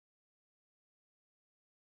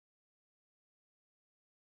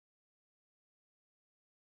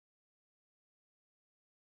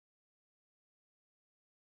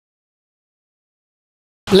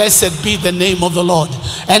Blessed be the name of the Lord.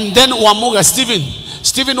 And then Wamuga,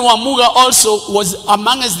 Stephen Wamuga also was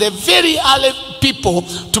amongst the very early people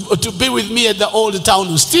to be with me at the old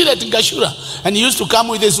town, still at Gashura. And he used to come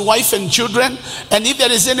with his wife and children. And if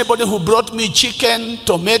there is anybody who brought me chicken,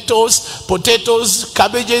 tomatoes, potatoes,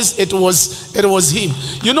 cabbages, it was him.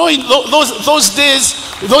 You know, in those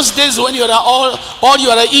days when you are all you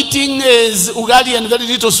are eating is ugali and very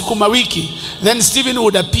little sukuma wiki, then Stephen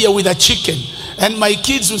would appear with a chicken. And my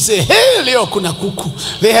kids would say, hey, leo kuna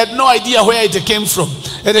kuku. They had no idea where it came from.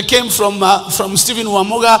 It came from Stephen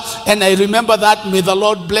Wamuga. And I remember that. May the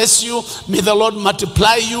Lord bless you. May the Lord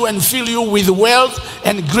multiply you and fill you with wealth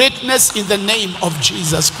and greatness in the name of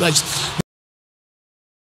Jesus Christ.